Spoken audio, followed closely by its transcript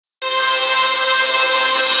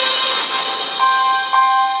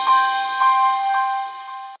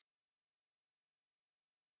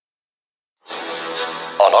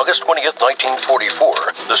August 20th,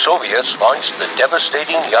 1944, the Soviets launched the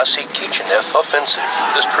devastating Yasi-Kishinev offensive.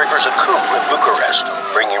 This triggers a coup in Bucharest,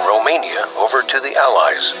 bringing Romania over to the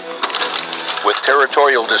Allies. With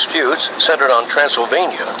territorial disputes centered on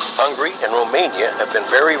Transylvania, Hungary and Romania have been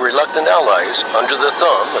very reluctant allies under the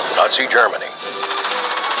thumb of Nazi Germany.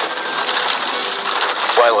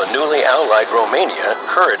 While a newly allied Romania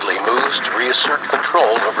hurriedly moves to reassert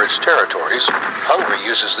control over its territories, Hungary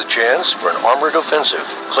uses the chance for an armored offensive,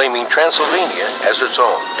 claiming Transylvania as its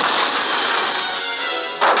own.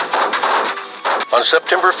 On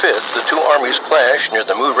September 5th, the two armies clashed near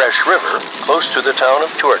the Mureș River, close to the town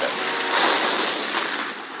of Turda.